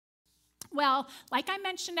Well, like I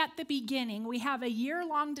mentioned at the beginning, we have a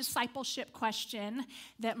year-long discipleship question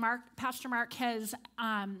that Pastor Mark is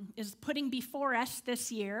putting before us this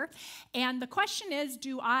year. And the question is,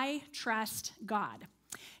 do I trust God?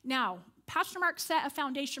 Now, Pastor Mark set a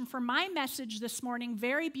foundation for my message this morning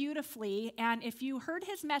very beautifully. And if you heard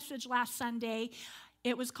his message last Sunday,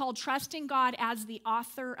 it was called Trusting God as the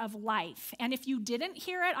Author of Life. And if you didn't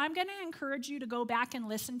hear it, I'm going to encourage you to go back and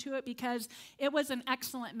listen to it because it was an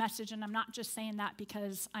excellent message. And I'm not just saying that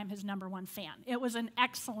because I'm his number one fan. It was an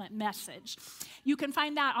excellent message. You can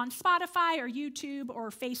find that on Spotify or YouTube or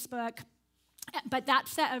Facebook. But that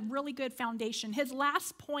set a really good foundation. His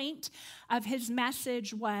last point of his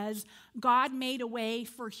message was God made a way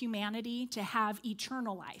for humanity to have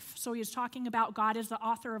eternal life. So he was talking about God as the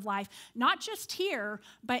author of life, not just here,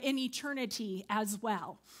 but in eternity as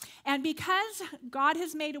well. And because God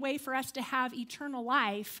has made a way for us to have eternal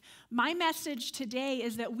life, my message today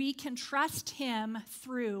is that we can trust him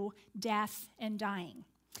through death and dying.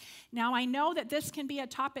 Now, I know that this can be a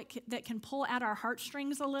topic that can pull at our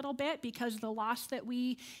heartstrings a little bit because the loss that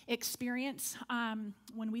we experience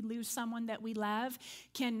when we lose someone that we love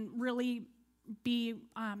can really be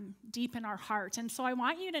deep in our heart. And so I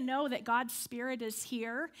want you to know that God's Spirit is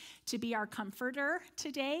here to be our comforter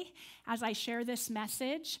today as I share this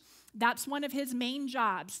message. That's one of his main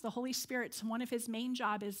jobs. The Holy Spirit's one of his main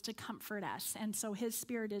jobs is to comfort us. And so his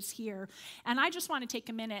Spirit is here. And I just want to take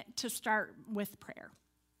a minute to start with prayer.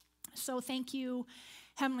 So thank you,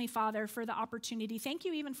 Heavenly Father, for the opportunity. Thank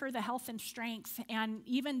you even for the health and strength and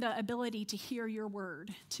even the ability to hear your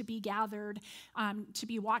word, to be gathered, to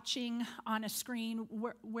be watching on a screen,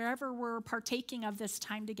 wherever we're partaking of this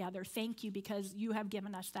time together. Thank you because you have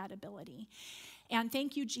given us that ability. And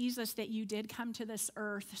thank you, Jesus, that you did come to this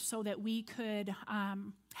earth so that we could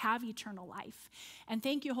have eternal life. And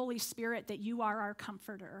thank you, Holy Spirit, that you are our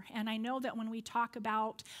comforter. And I know that when we talk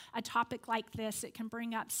about a topic like this, it can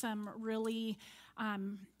bring up some really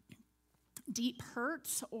deep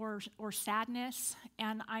hurts or sadness.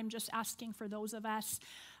 And I'm just asking for those of us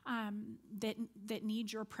that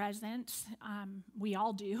need your presence. We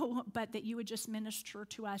all do, but that you would just minister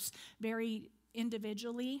to us very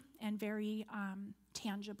individually and very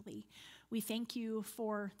tangibly. We thank you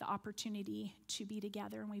for the opportunity to be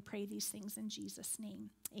together, and we pray these things in Jesus'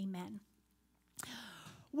 name. Amen.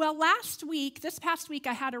 Well, this past week,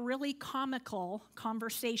 I had a really comical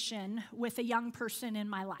conversation with a young person in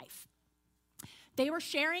my life. They were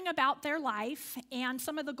sharing about their life and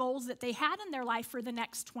some of the goals that they had in their life for the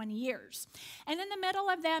next 20 years. And in the middle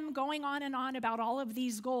of them going on and on about all of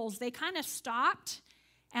these goals, they kind of stopped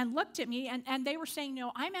and looked at me, and they were saying,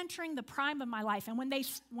 I'm entering the prime of my life. And when they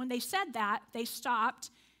said that, they stopped,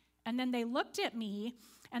 and then they looked at me,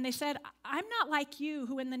 and they said, I'm not like you,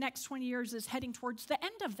 who in the next 20 years is heading towards the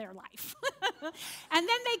end of their life. And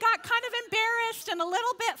then they got kind of embarrassed and a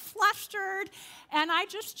little bit flustered, and I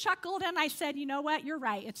just chuckled, and I said, you know what, you're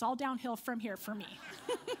right. It's all downhill from here for me.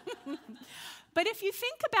 But if you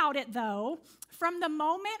think about it, though, from the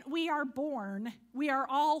moment we are born, we are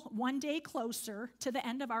all one day closer to the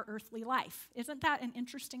end of our earthly life. Isn't that an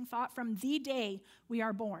interesting thought? From the day we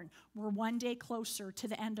are born, we're one day closer to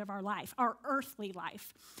the end of our life, our earthly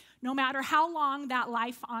life, no matter how long that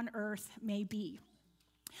life on earth may be.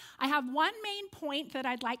 I have one main point that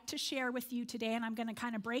I'd like to share with you today, and I'm going to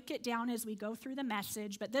kind of break it down as we go through the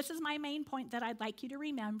message, but this is my main point that I'd like you to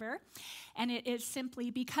remember, and it is simply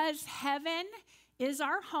because heaven is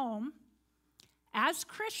our home, as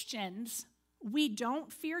Christians, we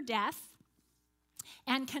don't fear death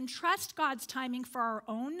and can trust God's timing for our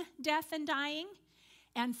own death and dying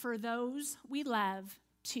and for those we love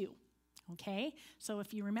too. Okay, so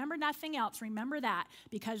if you remember nothing else, remember that.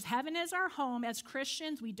 Because heaven is our home, as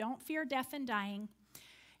Christians, we don't fear death and dying,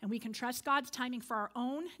 and we can trust God's timing for our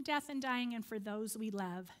own death and dying and for those we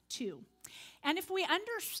love too. And if we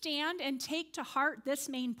understand and take to heart this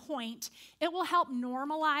main point, it will help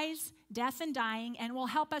normalize death and dying and will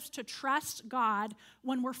help us to trust God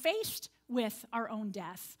when we're faced with our own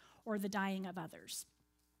death or the dying of others.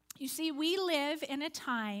 You see, we live in a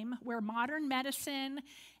time where modern medicine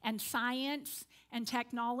and science and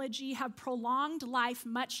technology have prolonged life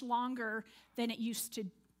much longer than it used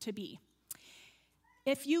to be.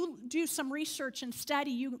 If you do some research and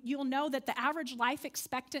study, you'll know that the average life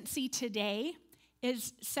expectancy today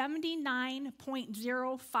is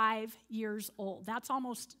 79.05 years old. That's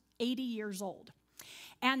almost 80 years old.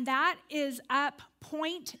 And that is up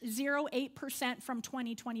 0.08% from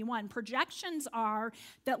 2021. Projections are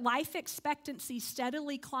that life expectancy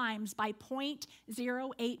steadily climbs by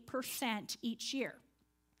 0.08% each year.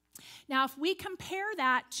 Now, if we compare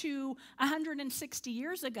that to 160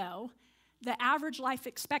 years ago, the average life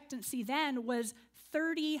expectancy then was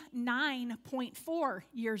 39.4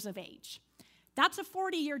 years of age. That's a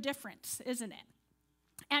 40-year difference, isn't it?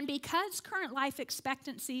 And because current life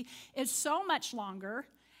expectancy is so much longer,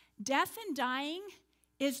 death and dying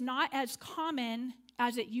is not as common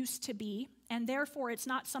as it used to be, and therefore it's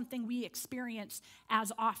not something we experience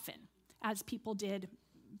as often as people did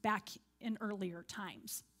back in earlier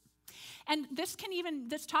times. And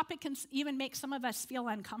this topic can even make some of us feel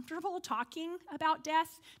uncomfortable talking about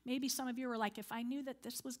death. Maybe some of you are like, if I knew that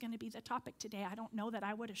this was going to be the topic today, I don't know that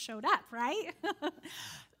I would have showed up, right?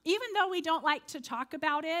 Even though we don't like to talk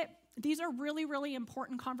about it, these are really, really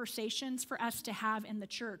important conversations for us to have in the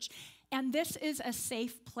church. And this is a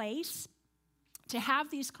safe place to have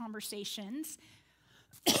these conversations,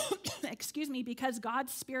 excuse me, because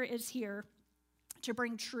God's Spirit is here to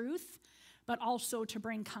bring truth, but also to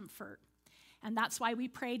bring comfort. And that's why we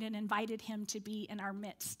prayed and invited him to be in our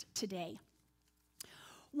midst today.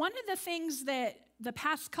 One of the things that the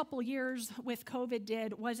past couple years with COVID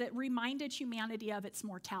did was it reminded humanity of its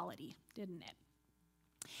mortality, didn't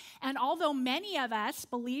it? And although many of us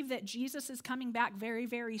believe that Jesus is coming back very,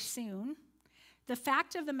 very soon, the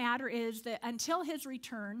fact of the matter is that until his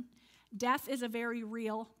return, death is a very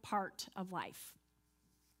real part of life.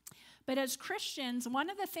 But as Christians, one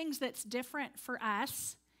of the things that's different for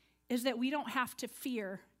us is that we don't have to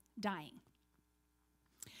fear dying.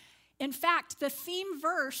 In fact, the theme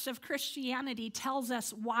verse of Christianity tells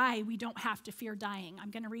us why we don't have to fear dying. I'm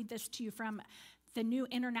going to read this to you from the New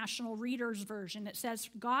International Reader's Version. It says,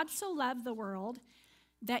 God so loved the world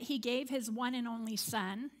that he gave his one and only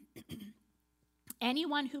Son.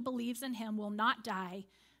 Anyone who believes in him will not die,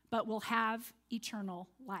 but will have eternal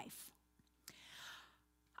life.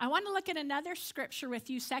 I want to look at another scripture with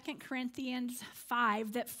you, 2 Corinthians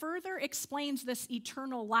 5, that further explains this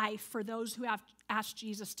eternal life for those who have asked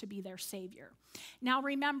Jesus to be their Savior. Now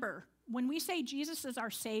remember, when we say Jesus is our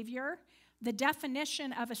Savior, the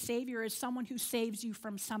definition of a Savior is someone who saves you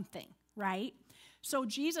from something, right? So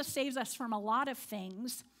Jesus saves us from a lot of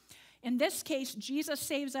things. In this case, Jesus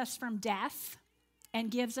saves us from death and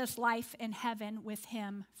gives us life in heaven with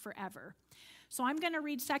him forever. So I'm going to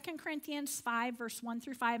read 2 Corinthians 5, verse 1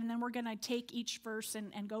 through 5, and then we're going to take each verse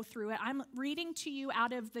and go through it. I'm reading to you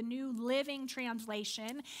out of the New Living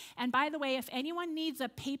Translation. And by the way, if anyone needs a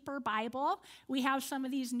paper Bible, we have some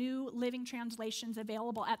of these New Living Translations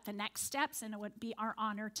available at the next steps, and it would be our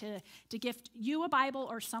honor to gift you a Bible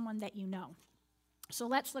or someone that you know. So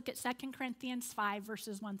let's look at 2 Corinthians 5,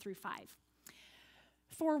 verses 1 through 5.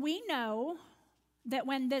 For we know that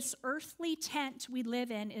when this earthly tent we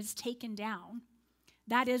live in is taken down,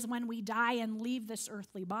 that is, when we die and leave this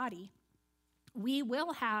earthly body, we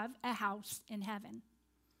will have a house in heaven,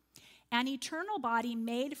 an eternal body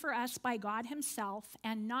made for us by God himself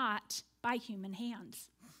and not by human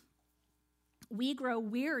hands. We grow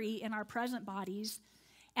weary in our present bodies,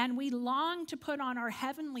 and we long to put on our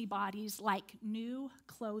heavenly bodies like new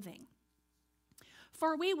clothing.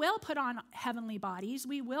 For we will put on heavenly bodies.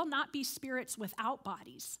 We will not be spirits without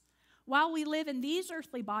bodies. While we live in these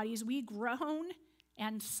earthly bodies, we groan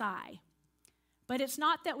and sigh. But it's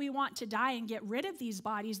not that we want to die and get rid of these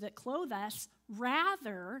bodies that clothe us.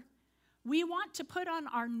 Rather, we want to put on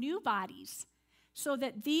our new bodies so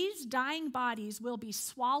that these dying bodies will be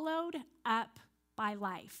swallowed up by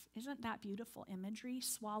life. Isn't that beautiful imagery?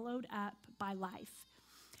 Swallowed up by life.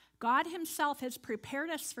 God himself has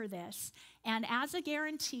prepared us for this, and as a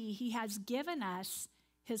guarantee, he has given us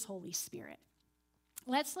his Holy Spirit.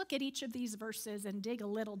 Let's look at each of these verses and dig a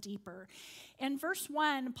little deeper. In verse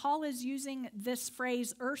 1, Paul is using this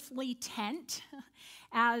phrase, earthly tent,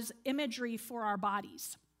 as imagery for our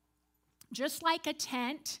bodies. Just like a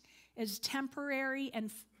tent is temporary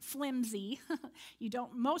and flimsy,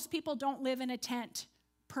 most people don't live in a tent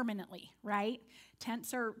permanently, right?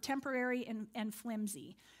 Tents are temporary and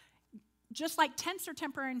flimsy. Just like tents are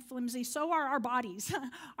temporary and flimsy, so are our bodies.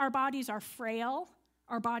 Our bodies are frail,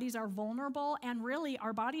 our bodies are vulnerable, and really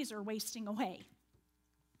our bodies are wasting away.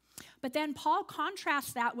 But then Paul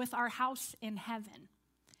contrasts that with our house in heaven.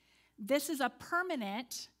 This is a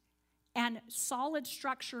permanent and solid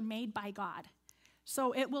structure made by God.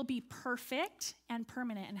 So it will be perfect and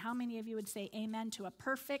permanent. And how many of you would say amen to a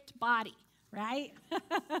perfect body, right?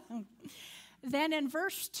 Then in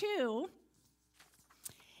verse 2,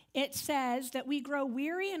 it says that we grow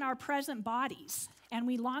weary in our present bodies, and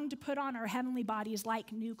we long to put on our heavenly bodies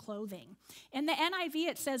like new clothing. In the NIV,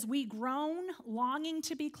 it says, we groan, longing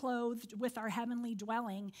to be clothed with our heavenly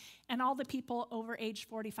dwelling. And all the people over age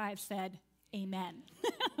 45 said, amen.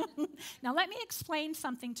 Now, let me explain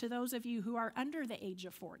something to those of you who are under the age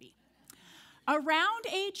of 40. Around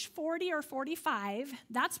age 40 or 45,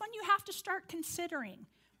 that's when you have to start considering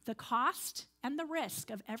the cost and the risk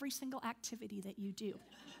of every single activity that you do.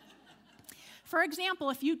 For example,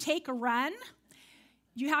 if you take a run,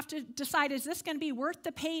 you have to decide, is this going to be worth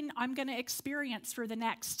the pain I'm going to experience for the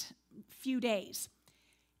next few days?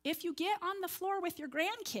 If you get on the floor with your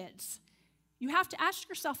grandkids, you have to ask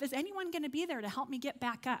yourself, is anyone going to be there to help me get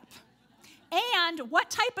back up? And what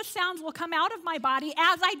type of sounds will come out of my body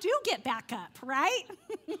as I do get back up, right?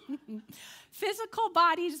 Physical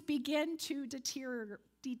bodies begin to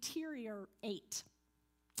deteriorate.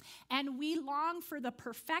 And we long for the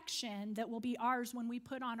perfection that will be ours when we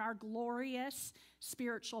put on our glorious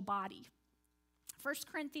spiritual body. 1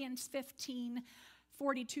 Corinthians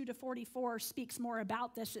 15:42-44 speaks more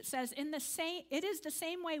about this. It says, it is the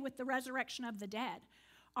same way with the resurrection of the dead.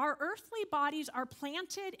 Our earthly bodies are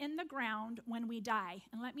planted in the ground when we die.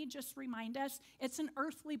 And let me just remind us, it's an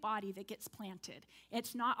earthly body that gets planted.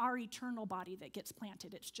 It's not our eternal body that gets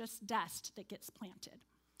planted. It's just dust that gets planted.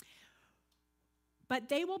 But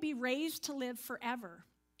they will be raised to live forever.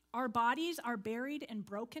 Our bodies are buried in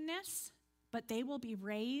brokenness, but they will be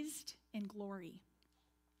raised in glory.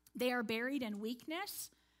 They are buried in weakness,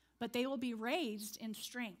 but they will be raised in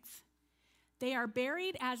strength. They are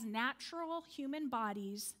buried as natural human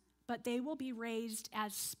bodies, but they will be raised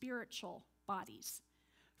as spiritual bodies.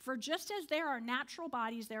 For just as there are natural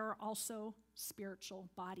bodies, there are also spiritual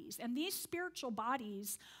bodies. And these spiritual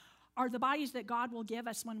bodies are the bodies that God will give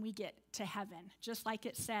us when we get to heaven. Just like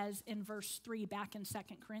it says in verse 3 back in 2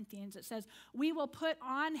 Corinthians, it says, we will put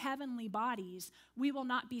on heavenly bodies. We will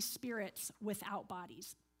not be spirits without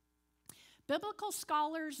bodies. Biblical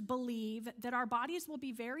scholars believe that our bodies will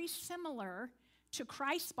be very similar to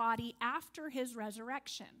Christ's body after his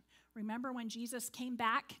resurrection. Remember when Jesus came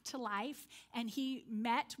back to life and he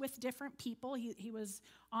met with different people? He was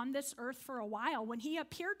on this earth for a while. When he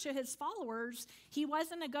appeared to his followers, he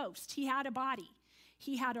wasn't a ghost. He had a body.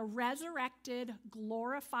 He had a resurrected,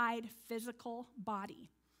 glorified physical body.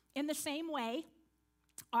 In the same way,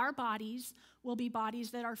 our bodies will be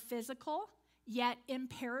bodies that are physical, yet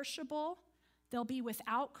imperishable. They'll be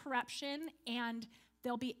without corruption, and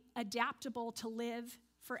they'll be adaptable to live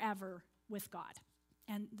forever with God.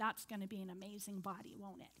 And that's going to be an amazing body,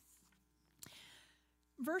 won't it?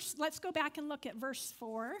 Let's go back and look at verse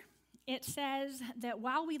 4. It says that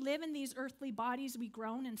while we live in these earthly bodies, we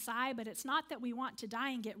groan and sigh, but it's not that we want to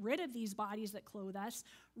die and get rid of these bodies that clothe us.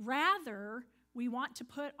 Rather, we want to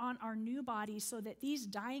put on our new bodies so that these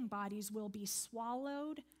dying bodies will be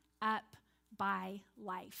swallowed up by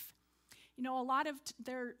life. You know,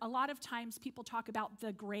 a lot of times people talk about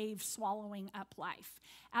the grave swallowing up life.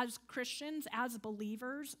 As Christians, as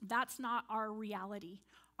believers, that's not our reality.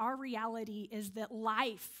 Our reality is that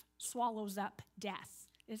life swallows up death.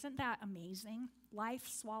 Isn't that amazing? Life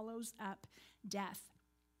swallows up death.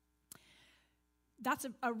 That's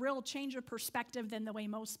a real change of perspective than the way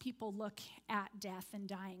most people look at death and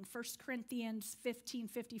dying. 1 Corinthians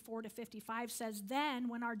 15:54-55 says, then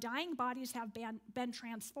when our dying bodies have been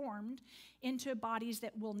transformed into bodies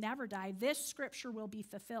that will never die, this scripture will be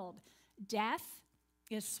fulfilled. Death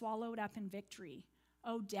is swallowed up in victory.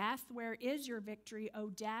 O death, where is your victory?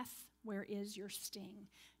 O death, where is your sting?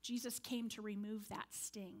 Jesus came to remove that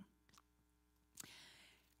sting.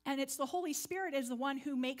 And it's the Holy Spirit is the one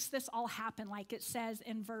who makes this all happen, like it says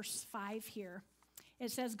in verse 5 here. It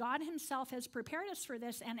says, God himself has prepared us for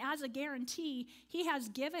this, and as a guarantee, he has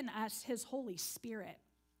given us his Holy Spirit.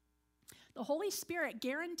 The Holy Spirit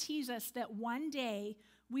guarantees us that one day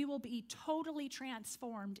we will be totally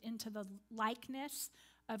transformed into the likeness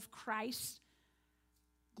of Christ's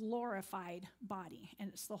glorified body. And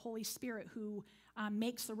it's the Holy Spirit who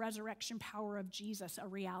makes the resurrection power of Jesus a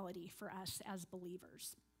reality for us as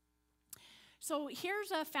believers. So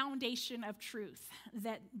here's a foundation of truth,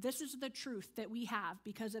 that this is the truth that we have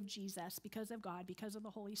because of Jesus, because of God, because of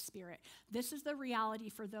the Holy Spirit. This is the reality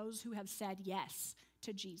for those who have said yes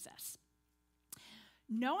to Jesus.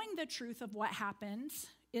 Knowing the truth of what happens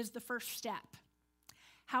is the first step.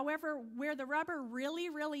 However, where the rubber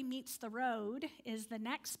really, really meets the road is the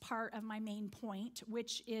next part of my main point,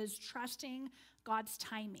 which is trusting God's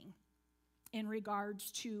timing in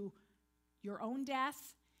regards to your own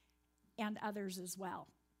death and others as well.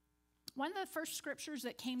 One of the first scriptures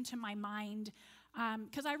that came to my mind,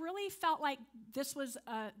 because I really felt like this was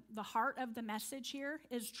the heart of the message here,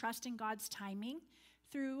 is trusting God's timing.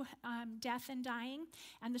 through death and dying.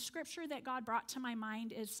 And the scripture that God brought to my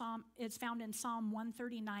mind is found in Psalm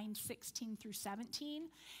 139, 16 through 17.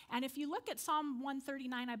 And if you look at Psalm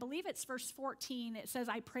 139, I believe it's verse 14, it says,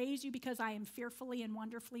 "I praise you because I am fearfully and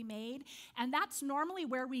wonderfully made." And that's normally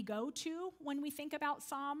where we go to when we think about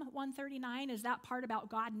Psalm 139, is that part about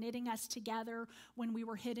God knitting us together when we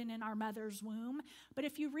were hidden in our mother's womb. But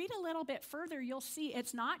if you read a little bit further, you'll see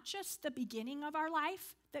it's not just the beginning of our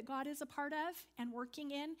life that God is a part of and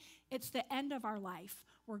working in, it's the end of our life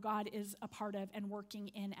where God is a part of and working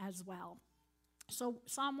in as well. So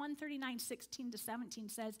Psalm 139, 16 to 17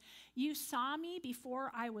 says, "You saw me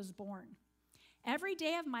before I was born. Every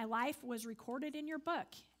day of my life was recorded in your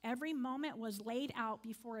book. Every moment was laid out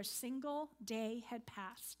before a single day had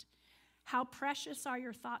passed. How precious are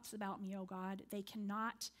your thoughts about me, O God. They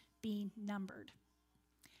cannot be numbered."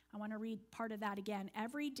 I want to read part of that again.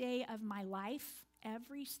 Every day of my life,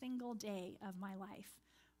 every single day of my life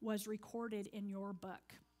was recorded in your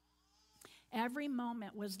book. Every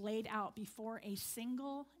moment was laid out before a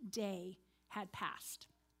single day had passed.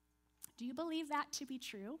 Do you believe that to be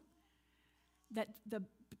true? That the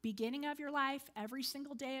beginning of your life, every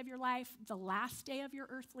single day of your life, the last day of your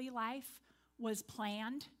earthly life was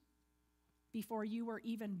planned before you were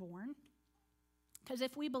even born? Because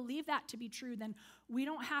if we believe that to be true, then we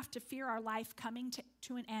don't have to fear our life coming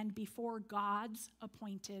to an end before God's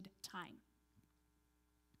appointed time.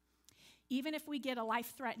 Even if we get a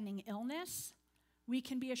life-threatening illness, we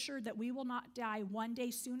can be assured that we will not die one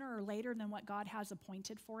day sooner or later than what God has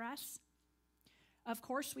appointed for us. Of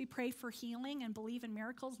course, we pray for healing and believe in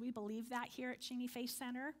miracles. We believe that here at Cheney Faith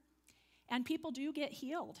Center. And people do get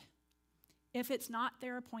healed if it's not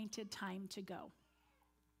their appointed time to go.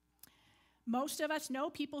 Most of us know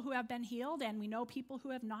people who have been healed, and we know people who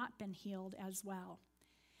have not been healed as well.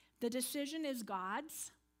 The decision is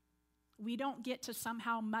God's. We don't get to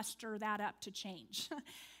somehow muster that up to change.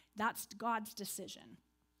 That's God's decision.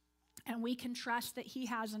 And we can trust that He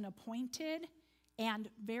has an appointed and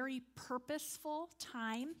very purposeful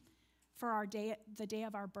time for our day, the day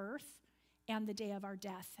of our birth and the day of our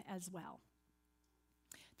death as well.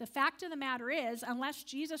 The fact of the matter is, until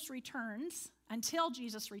Jesus returns,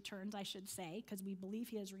 I should say, because we believe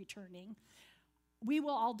He is returning, we will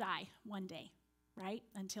all die one day, right?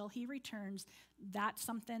 Until He returns, that's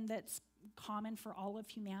something that's common for all of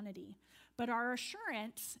humanity. But our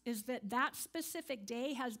assurance is that that specific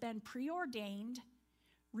day has been preordained,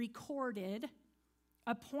 recorded,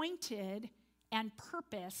 appointed, and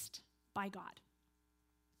purposed by God.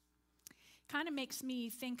 Kind of makes me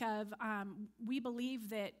think of, we believe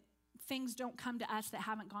that things don't come to us that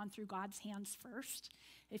haven't gone through God's hands first.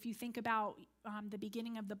 If you think about the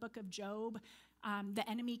beginning of the book of Job, the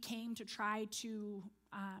enemy came to try to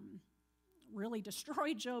really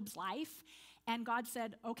destroy Job's life, and God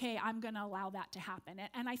said, okay, I'm going to allow that to happen.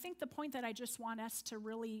 And I think the point that I just want us to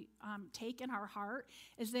really take in our heart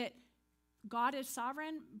is that God is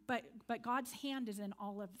sovereign, but God's hand is in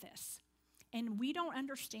all of this. And we don't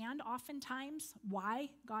understand oftentimes why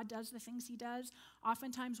God does the things He does.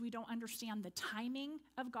 Oftentimes we don't understand the timing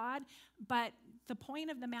of God, but the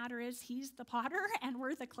point of the matter is He's the potter and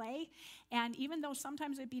we're the clay. And even though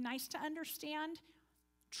sometimes it'd be nice to understand,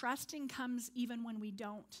 trusting comes even when we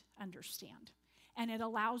don't understand. And it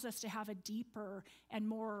allows us to have a deeper and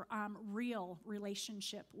more real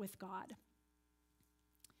relationship with God.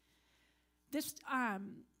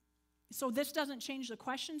 So this doesn't change the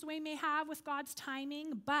questions we may have with God's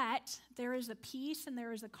timing, but there is a peace and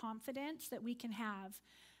there is a confidence that we can have,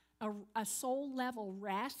 a soul-level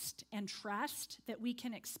rest and trust that we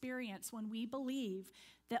can experience when we believe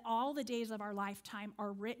that all the days of our lifetime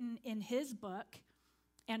are written in His book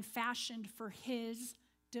and fashioned for His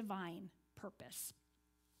divine purpose.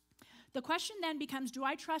 The question then becomes, do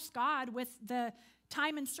I trust God with the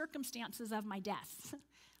time and circumstances of my death?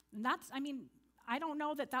 And I don't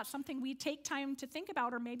know that that's something we take time to think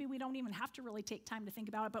about, or maybe we don't even have to really take time to think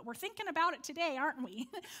about it, but we're thinking about it today, aren't we?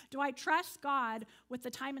 Do I trust God with the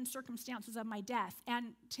time and circumstances of my death?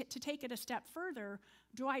 And to take it a step further,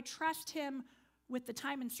 do I trust Him with the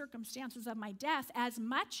time and circumstances of my death as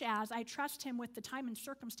much as I trust Him with the time and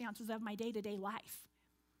circumstances of my day-to-day life?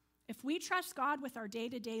 If we trust God with our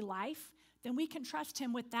day-to-day life, then we can trust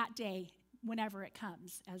Him with that day whenever it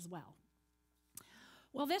comes as well.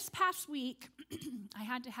 Well, this past week, I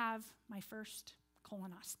had to have my first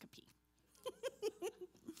colonoscopy.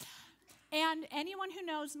 And anyone who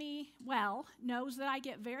knows me well knows that I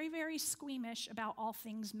get very, very squeamish about all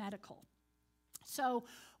things medical. So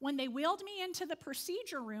when they wheeled me into the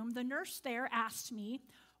procedure room, the nurse there asked me,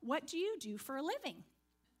 "What do you do for a living?"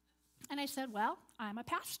 And I said, "Well, I'm a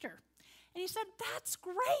pastor." And he said, that's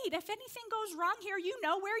great. If anything goes wrong here, you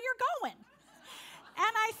know where you're going.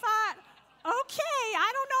 And I thought, okay, I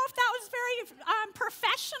don't know if that was very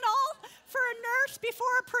professional for a nurse before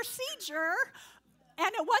a procedure. And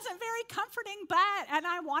it wasn't very comforting, and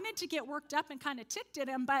I wanted to get worked up and kind of ticked at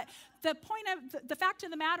him. But the fact of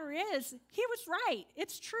the matter is, he was right.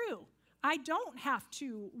 It's true. I don't have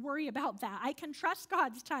to worry about that. I can trust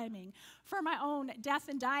God's timing for my own death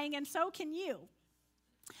and dying, and so can you.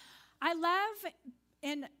 I love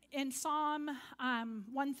in Psalm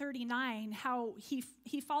 139 how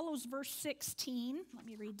he follows verse 16. Let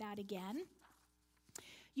me read that again.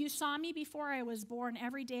 You saw me before I was born.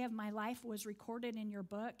 Every day of my life was recorded in your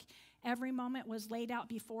book. Every moment was laid out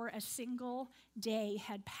before a single day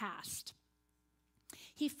had passed.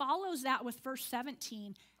 He follows that with verse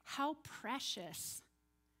 17. How precious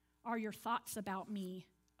are your thoughts about me,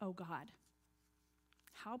 O God?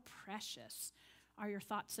 How precious are your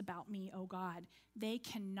thoughts about me, O God? They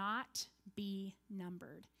cannot be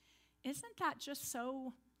numbered. Isn't that just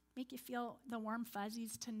so make you feel the warm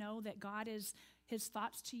fuzzies to know that His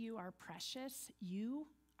thoughts to you are precious? You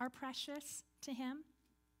are precious to Him.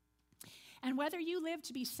 And whether you live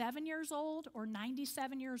to be 7 years old or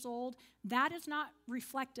 97 years old, that is not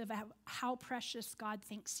reflective of how precious God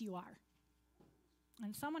thinks you are.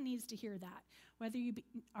 And someone needs to hear that. Whether you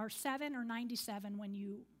are 7 or 97 when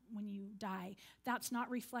you die, that's not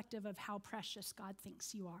reflective of how precious God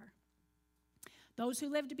thinks you are. Those who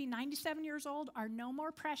live to be 97 years old are no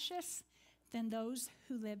more precious than those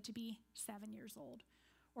who live to be 7 years old,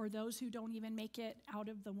 or those who don't even make it out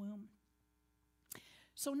of the womb.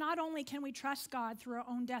 So not only can we trust God through our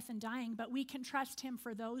own death and dying, but we can trust Him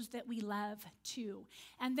for those that we love too.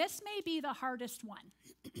 And this may be the hardest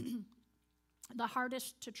one, the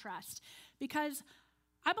hardest to trust, because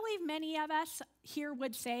I believe many of us here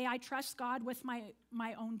would say, I trust God with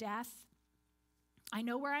my own death. I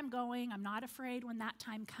know where I'm going. I'm not afraid when that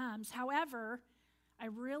time comes. However, I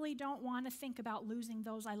really don't want to think about losing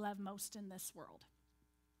those I love most in this world.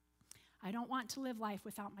 I don't want to live life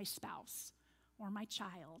without my spouse or my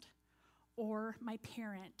child or my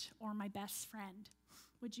parent or my best friend.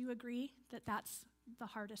 Would you agree that that's the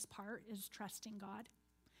hardest part, is trusting God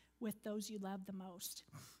with those you love the most?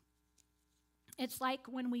 It's like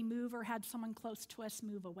when we move or had someone close to us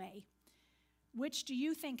move away. Which do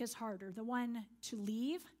you think is harder, the one to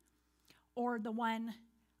leave or the one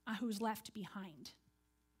who's left behind?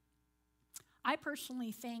 I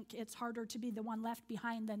personally think it's harder to be the one left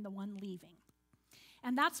behind than the one leaving.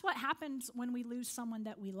 And that's what happens when we lose someone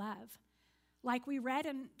that we love. Like we read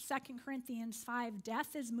in 2 Corinthians 5,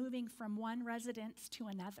 death is moving from one residence to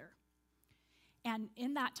another. And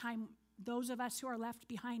in that time, those of us who are left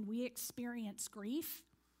behind, we experience grief,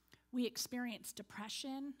 we experience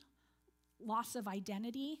depression, loss of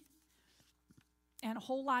identity, and a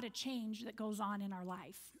whole lot of change that goes on in our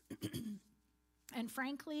life. And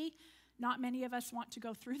frankly, not many of us want to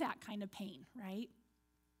go through that kind of pain, right?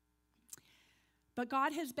 But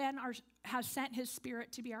God has sent His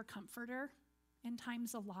Spirit to be our comforter in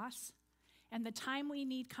times of loss. And the time we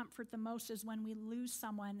need comfort the most is when we lose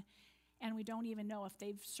someone and we don't even know if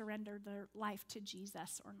they've surrendered their life to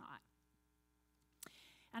Jesus or not.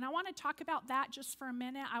 And I want to talk about that just for a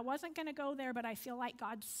minute. I wasn't going to go there, but I feel like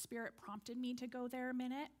God's Spirit prompted me to go there a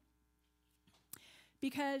minute.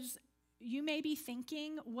 Because you may be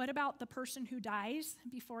thinking, what about the person who dies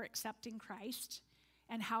before accepting Christ?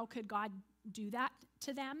 And how could God do that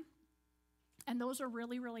to them? And those are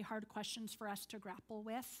really, really hard questions for us to grapple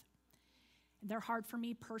with. They're hard for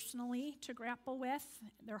me personally to grapple with.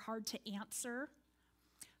 They're hard to answer.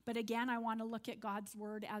 But again, I want to look at God's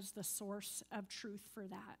word as the source of truth for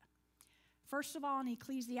that. First of all, in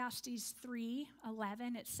Ecclesiastes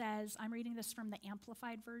 3:11, it says, I'm reading this from the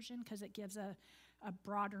Amplified Version because it gives a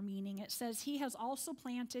broader meaning. It says, He has also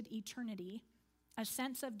planted eternity, a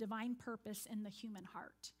sense of divine purpose in the human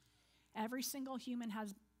heart. Every single human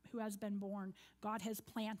who has been born, God has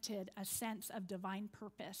planted a sense of divine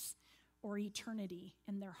purpose or eternity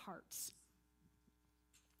in their hearts.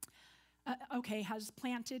 Has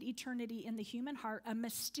planted eternity in the human heart, a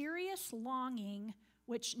mysterious longing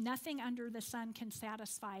which nothing under the sun can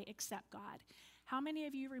satisfy except God. How many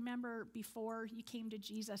of you remember before you came to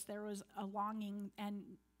Jesus, there was a longing and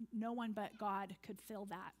no one but God could fill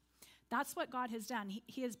that? That's what God has done.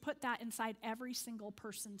 He has put that inside every single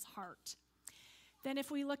person's heart. Then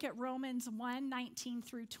if we look at Romans 1:19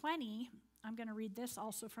 through 20, I'm going to read this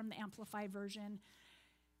also from the Amplified Version.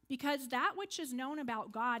 Because that which is known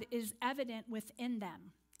about God is evident within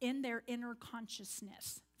them, in their inner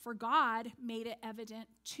consciousness. For God made it evident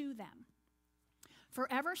to them. For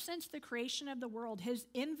ever since the creation of the world, his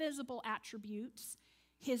invisible attributes,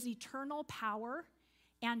 his eternal power,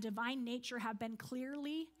 and divine nature have been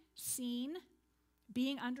clearly seen,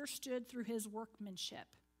 being understood through his workmanship.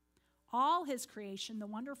 All his creation, the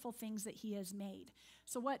wonderful things that he has made.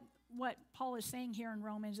 So what Paul is saying here in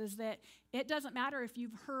Romans is that it doesn't matter if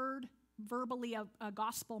you've heard verbally a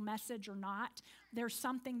gospel message or not. There's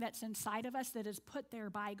something that's inside of us that is put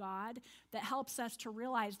there by God that helps us to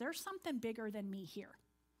realize there's something bigger than me here.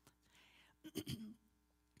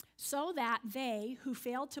 So that they who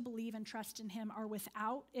fail to believe and trust in him are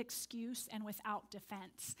without excuse and without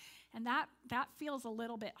defense. And that feels a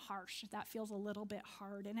little bit harsh. That feels a little bit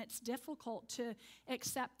hard. And it's difficult to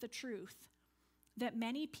accept the truth that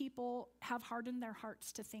many people have hardened their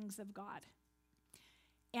hearts to things of God.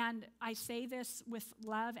 And I say this with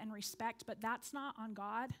love and respect, but that's not on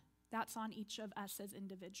God. That's on each of us as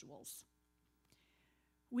individuals.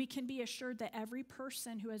 We can be assured that every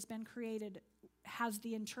person who has been created has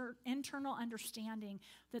the internal understanding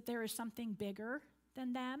that there is something bigger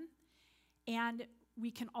than them. And we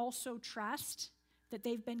can also trust that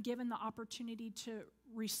they've been given the opportunity to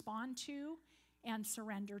respond to and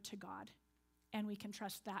surrender to God. And we can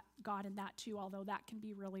trust that God in that too, although that can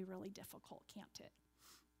be really, really difficult, can't it?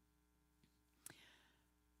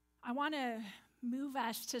 I want to move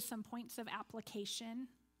us to some points of application.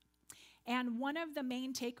 And one of the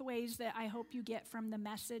main takeaways that I hope you get from the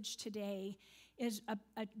message today is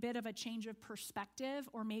a bit of a change of perspective,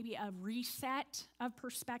 or maybe a reset of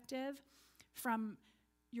perspective from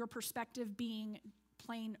your perspective being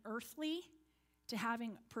plain earthly to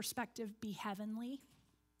having perspective be heavenly.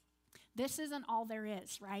 This isn't all there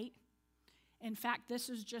is, right? In fact, this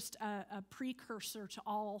is just a precursor to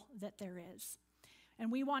all that there is.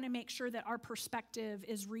 And we want to make sure that our perspective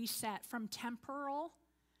is reset from temporal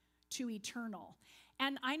to eternal.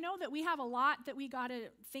 And I know that we have a lot that we got to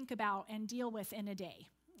think about and deal with in a day.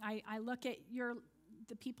 I look at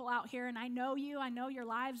the people out here, and I know you, I know your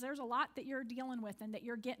lives. There's a lot that you're dealing with and that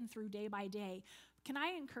you're getting through day by day. Can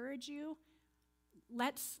I encourage you?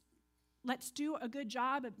 Let's do a good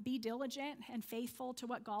job, be diligent and faithful to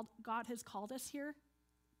what God has called us here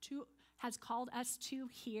to, has called us to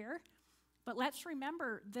here. But let's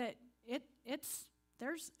remember that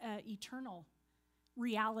there's an eternal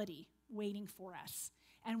reality waiting for us.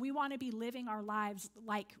 And we want to be living our lives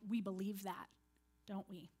like we believe that, don't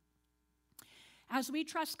we? As we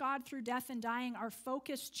trust God through death and dying, our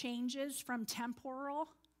focus changes from temporal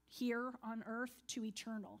here on earth to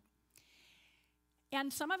eternal.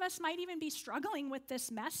 And some of us might even be struggling with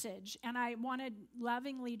this message. And I want to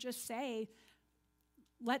lovingly just say,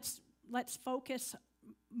 let's focus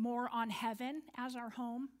more on heaven as our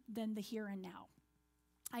home than the here and now.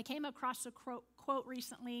 I came across a quote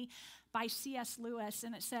recently by C.S. Lewis,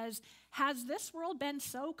 and it says, "Has this world been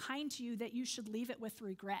so kind to you that you should leave it with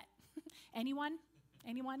regret?" Anyone?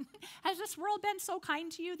 Has this world been so kind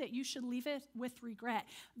to you that you should leave it with regret?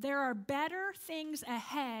 There are better things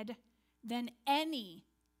ahead than any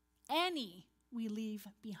we leave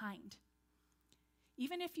behind.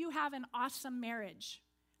 Even if you have an awesome marriage,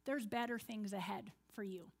 there's better things ahead for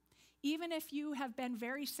you. Even if you have been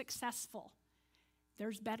very successful,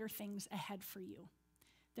 there's better things ahead for you.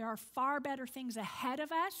 There are far better things ahead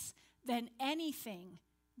of us than anything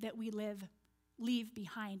that we leave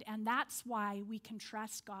behind. And that's why we can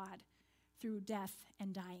trust God through death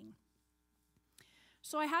and dying.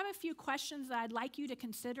 So I have a few questions that I'd like you to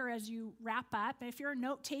consider as you wrap up. If you're a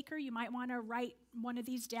note taker, you might want to write one of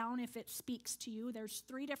these down if it speaks to you. There's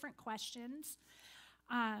 3 different questions.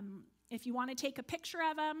 If you want to take a picture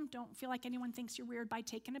of them, don't feel like anyone thinks you're weird by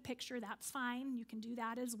taking a picture. That's fine. You can do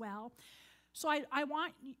that as well. So I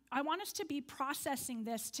want us to be processing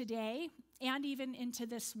this today and even into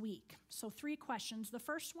this week. So 3 questions. The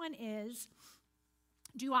first one is,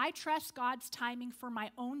 do I trust God's timing for my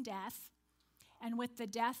own death and with the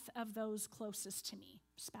death of those closest to me?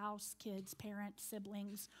 Spouse, kids, parents,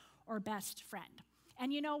 siblings, or best friend.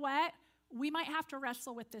 And you know what? We might have to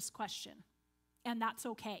wrestle with this question, and that's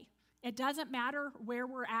okay. It doesn't matter where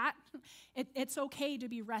we're at. It's okay to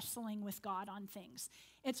be wrestling with God on things.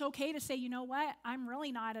 It's okay to say, you know what? I'm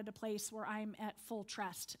really not at a place where I'm at full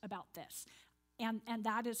trust about this. And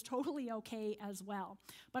that is totally okay as well.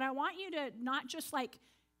 But I want you to not just like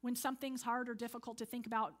when something's hard or difficult to think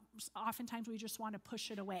about, oftentimes we just want to push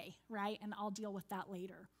it away, right? And I'll deal with that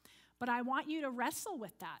later. But I want you to wrestle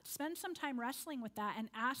with that. Spend some time wrestling with that and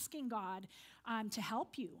asking God to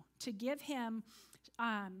help you, to give him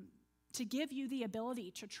to give you the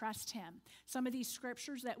ability to trust him. Some of these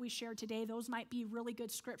scriptures that we shared today, those might be really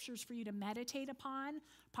good scriptures for you to meditate upon,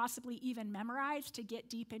 possibly even memorize to get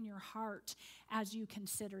deep in your heart as you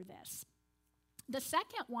consider this. The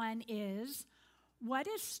second one is, what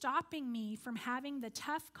is stopping me from having the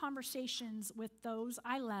tough conversations with those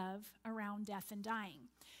I love around death and dying?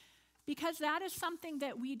 Because that is something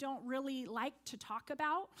that we don't really like to talk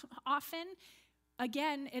about often.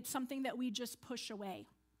 Again, it's something that we just push away.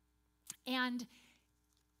 And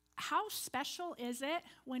how special is it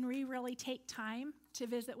when we really take time to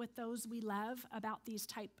visit with those we love about these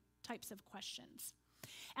types of questions?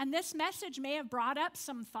 And this message may have brought up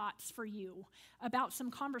some thoughts for you about some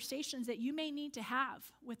conversations that you may need to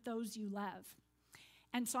have with those you love.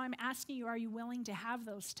 And so I'm asking you, are you willing to have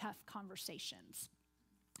those tough conversations?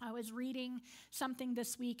 I was reading something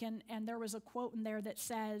this week, and there was a quote in there that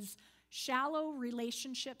says, "Shallow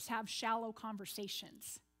relationships have shallow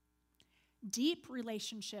conversations. Deep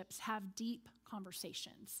relationships have deep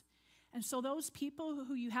conversations." And so those people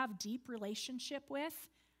who you have deep relationship with,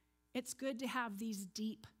 it's good to have these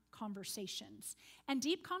deep conversations. And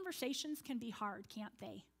deep conversations can be hard, can't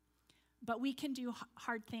they? But we can do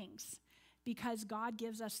hard things because God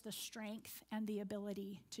gives us the strength and the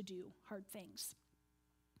ability to do hard things.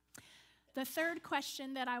 The third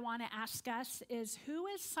question that I want to ask us is, who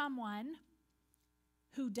is someone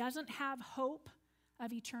who doesn't have hope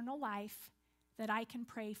of eternal life that I can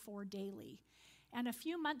pray for daily? And a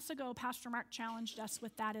few months ago, Pastor Mark challenged us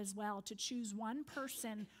with that as well, to choose one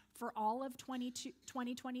person for all of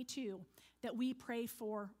 2022 that we pray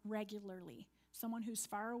for regularly. Someone who's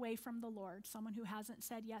far away from the Lord, someone who hasn't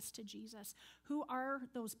said yes to Jesus. Who are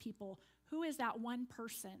those people? Who is that one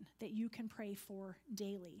person that you can pray for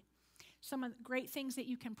daily? Some of the great things that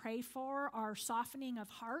you can pray for are softening of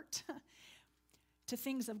heart to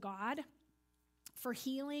things of God, for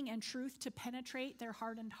healing and truth to penetrate their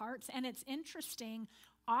hardened hearts. And it's interesting,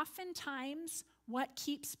 oftentimes what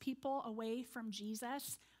keeps people away from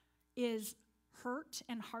Jesus is hurt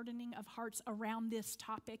and hardening of hearts around this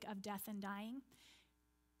topic of death and dying.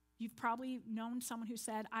 You've probably known someone who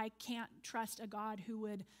said, "I can't trust a God who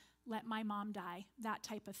would let my mom die," that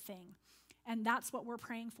type of thing. And that's what we're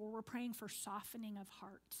praying for. We're praying for softening of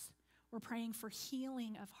hearts. We're praying for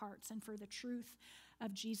healing of hearts and for the truth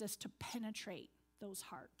of Jesus to penetrate those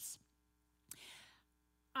hearts.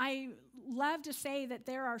 I love to say that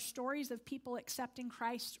there are stories of people accepting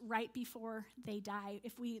Christ right before they die.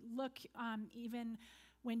 If we look even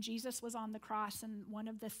when Jesus was on the cross and one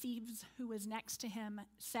of the thieves who was next to him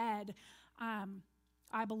said,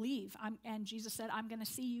 "I believe." And Jesus said, "I'm going to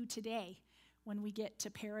see you today when we get to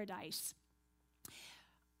paradise."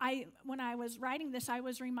 When I was writing this, I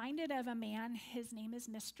was reminded of a man. His name is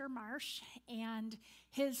Mr. Marsh, and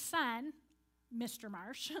his son, Mr.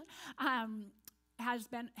 Marsh, has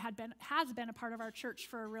been a part of our church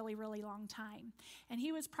for a really, really long time. And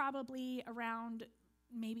he was probably around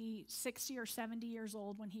maybe 60 or 70 years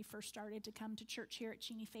old when he first started to come to church here at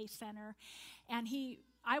Cheney Faith Center. And he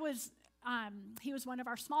was one of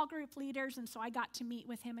our small group leaders, and so I got to meet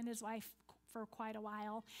with him and his wife for quite a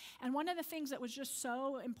while. And one of the things that was just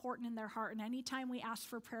so important in their heart, and anytime we asked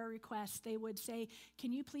for prayer requests, they would say,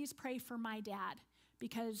 "Can you please pray for my dad?"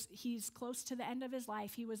 Because he's close to the end of his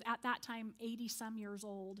life. He was at that time 80-some years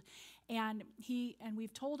old. And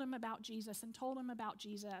we've told him about Jesus and told him about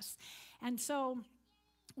Jesus. And so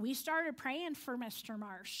we started praying for Mr.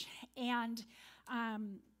 Marsh. And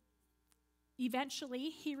eventually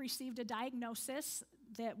he received a diagnosis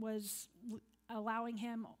that was allowing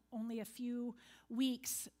him only a few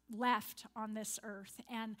weeks left on this earth.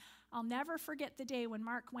 And I'll never forget the day when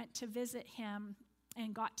Mark went to visit him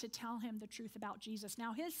and got to tell him the truth about Jesus.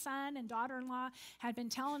 Now, his son and daughter-in-law had been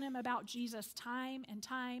telling him about Jesus time and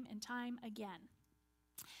time and time again.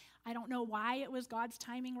 I don't know why it was God's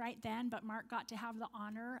timing right then, but Mark got to have the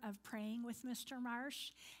honor of praying with Mr.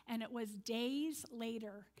 Marsh, and it was days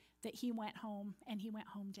later that he went home, and he went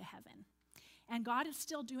home to heaven. And God is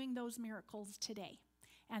still doing those miracles today,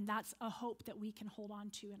 and that's a hope that we can hold on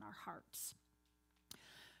to in our hearts.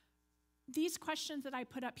 These questions that I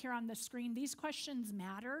put up here on the screen, these questions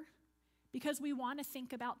matter because we want to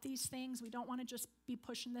think about these things. We don't want to just be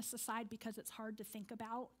pushing this aside because it's hard to think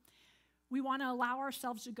about. We want to allow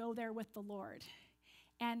ourselves to go there with the Lord.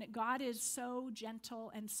 And God is so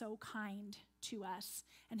gentle and so kind to us,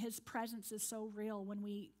 and his presence is so real when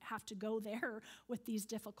we have to go there with these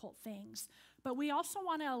difficult things. But we also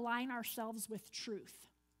want to align ourselves with truth.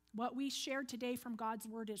 What we shared today from God's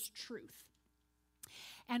word is truth.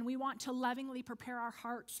 And we want to lovingly prepare our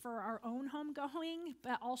hearts for our own homegoing,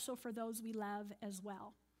 but also for those we love as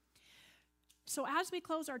well. So as we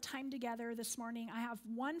close our time together this morning, I have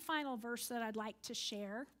one final verse that I'd like to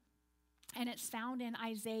share, and it's found in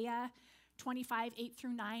Isaiah 25, 8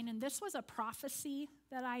 through 9, and this was a prophecy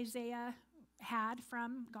that Isaiah had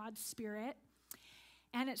from God's Spirit,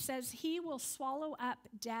 and it says, "He will swallow up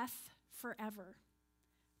death forever.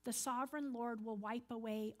 The sovereign Lord will wipe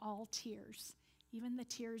away all tears, even the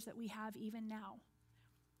tears that we have even now.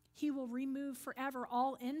 He will remove forever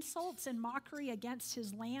all insults and mockery against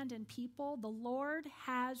his land and people. The Lord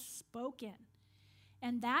has spoken.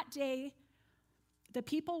 And that day, the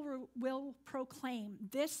people will proclaim,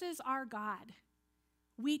 'This is our God.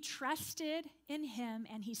 We trusted in him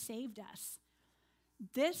and he saved us.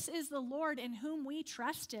 This is the Lord in whom we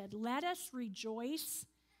trusted. Let us rejoice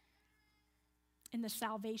in the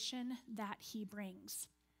salvation that he brings.'"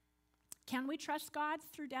 Can we trust God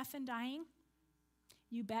through death and dying?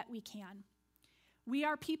 You bet we can. We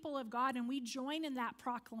are people of God, and we join in that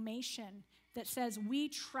proclamation that says we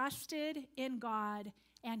trusted in God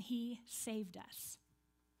and he saved us.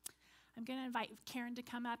 I'm going to invite Karen to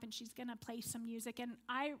come up, and she's going to play some music. And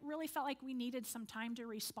I really felt like we needed some time to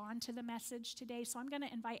respond to the message today, so I'm going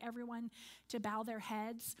to invite everyone to bow their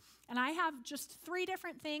heads. And I have just 3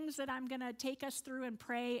 different things that I'm going to take us through and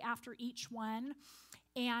pray after each one.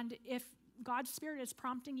 And if God's Spirit is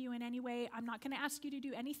prompting you in any way, I'm not going to ask you to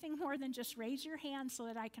do anything more than just raise your hand so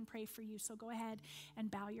that I can pray for you. So go ahead and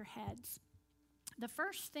bow your heads. The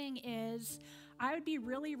first thing is, I would be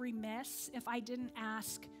really remiss if I didn't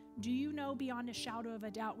ask, do you know beyond a shadow of a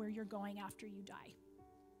doubt where you're going after you die?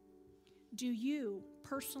 Do you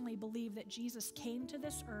personally believe that Jesus came to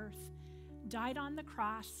this earth, died on the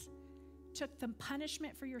cross, took the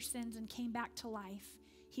punishment for your sins, and came back to life?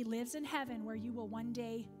 He lives in heaven where you will one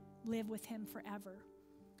day live with him forever.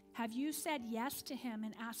 Have you said yes to him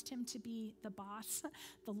and asked him to be the boss,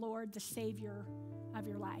 the Lord, the Savior of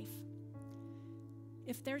your life?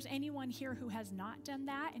 If there's anyone here who has not done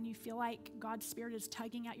that and you feel like God's Spirit is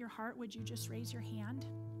tugging at your heart, would you just raise your hand?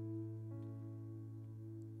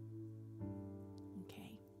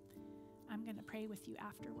 Okay. I'm going to pray with you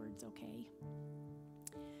afterwards, okay?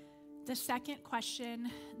 The second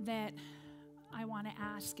question that I want to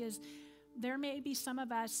ask is, there may be some of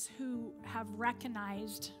us who have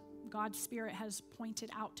recognized God's Spirit has pointed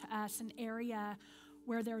out to us an area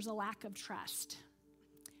where there's a lack of trust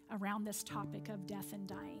around this topic of death and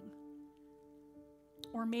dying.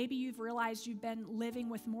 Or maybe you've realized you've been living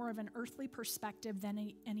with more of an earthly perspective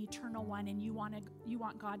than an eternal one, and you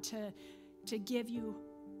want God to give you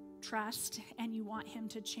trust, and you want him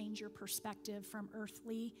to change your perspective from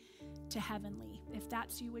earthly to heavenly. If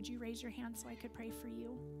that's you, would you raise your hand so I could pray for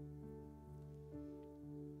you?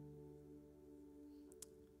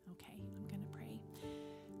 Okay, I'm going to pray.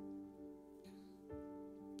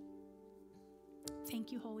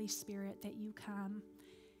 Thank you, Holy Spirit, that you come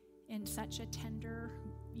in such a tender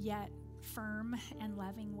yet firm and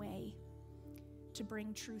loving way to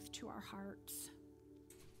bring truth to our hearts.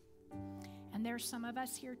 And there's some of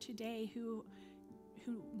us here today who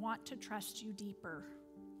want to trust you deeper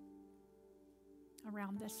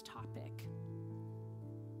around this topic.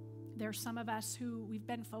 There's some of us who we've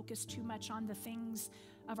been focused too much on the things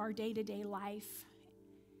of our day-to-day life,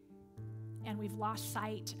 and we've lost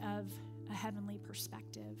sight of a heavenly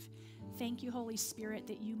perspective. Thank you, Holy Spirit,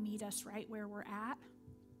 that you meet us right where we're at.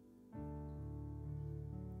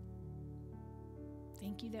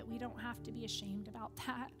 Thank you that we don't have to be ashamed about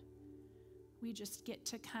that. We just get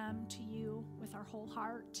to come to you with our whole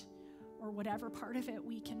heart, or whatever part of it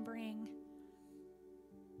we can bring,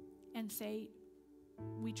 and say,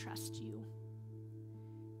 we trust you.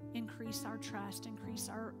 Increase our trust, increase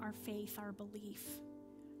our faith, our belief.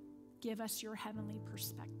 Give us your heavenly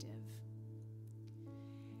perspective.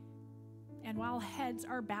 And while heads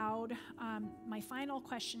are bowed, my final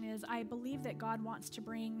question is, I believe that God wants to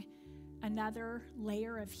bring another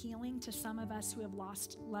layer of healing to some of us who have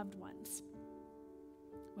lost loved ones.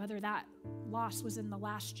 Whether that loss was in the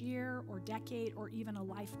last year or decade or even a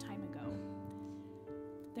lifetime ago.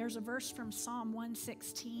 There's a verse from Psalm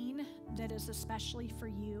 116 that is especially for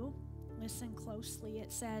you. Listen closely.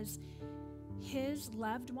 It says, his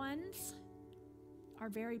loved ones are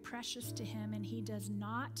very precious to him, and he does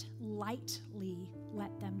not lightly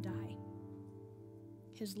let them die.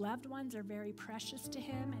 His loved ones are very precious to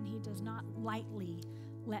him, and he does not lightly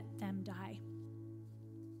let them die.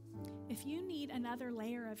 If you need another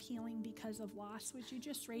layer of healing because of loss, would you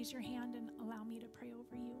just raise your hand and allow me to pray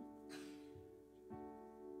over you? Okay.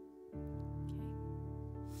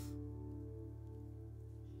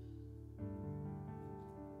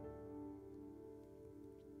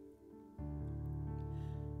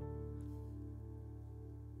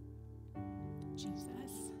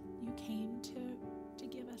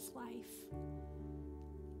 life.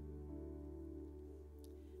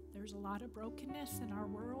 There's a lot of brokenness in our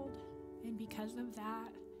world, and because of that,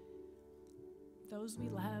 those we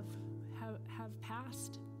love have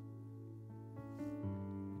passed.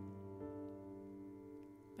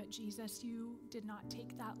 But Jesus, you did not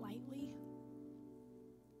take that lightly.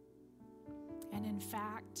 And in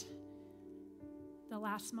fact, the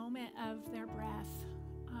last moment of their breath,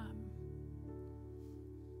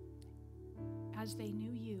 as they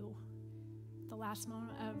knew you, the last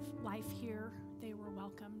moment of life here, they were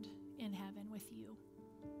welcomed in heaven with you.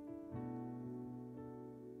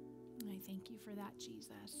 And I thank you for that,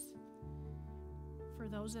 Jesus. For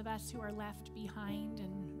those of us who are left behind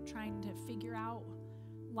and trying to figure out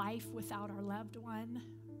life without our loved one,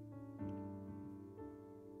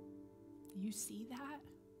 you see that.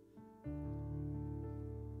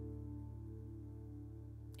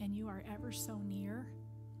 And you are ever so near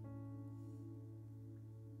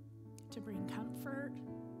to bring comfort,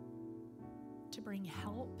 to bring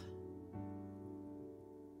help,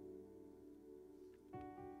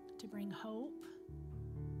 to bring hope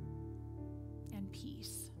and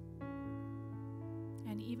peace.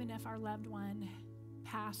 And even if our loved one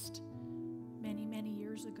passed many, many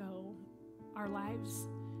years ago, our lives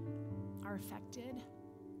are affected,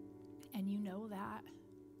 and you know that.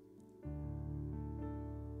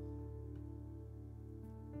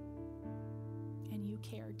 And you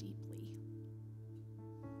care deeply.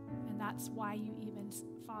 And that's why you even,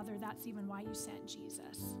 Father, that's even why you sent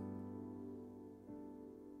Jesus.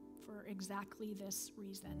 For exactly this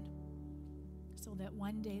reason. So that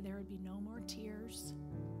one day there would be no more tears.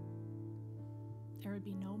 There would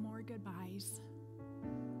be no more goodbyes.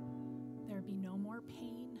 There would be no more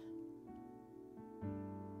pain.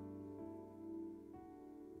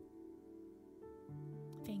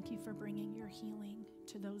 Thank you for bringing your healing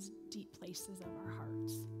to those deep places of our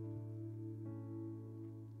hearts.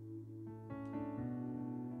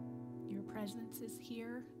 Your presence is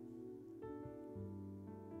here,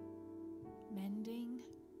 mending.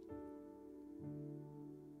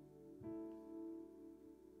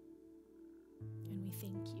 And we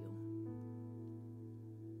thank you.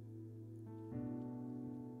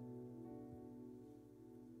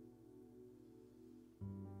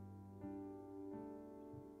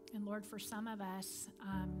 And Lord, for some of us,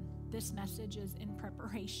 this message is in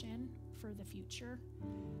preparation for the future.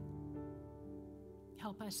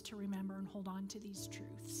 Help us to remember and hold on to these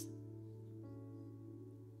truths.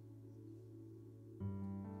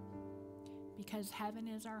 Because heaven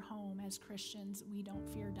is our home as Christians, we don't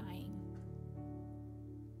fear dying.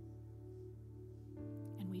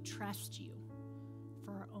 And we trust you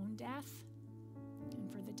for our own death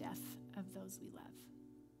and for the death of those we love.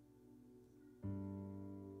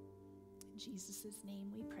 In Jesus'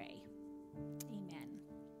 name we pray. Amen.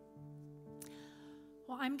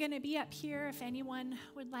 Well, I'm going to be up here. If anyone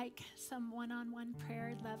would like some one-on-one prayer,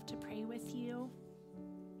 I'd love to pray with you.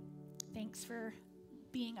 Thanks for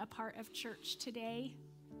being a part of church today.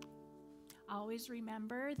 Always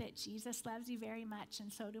remember that Jesus loves you very much,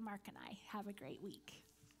 and so do Mark and I. Have a great week.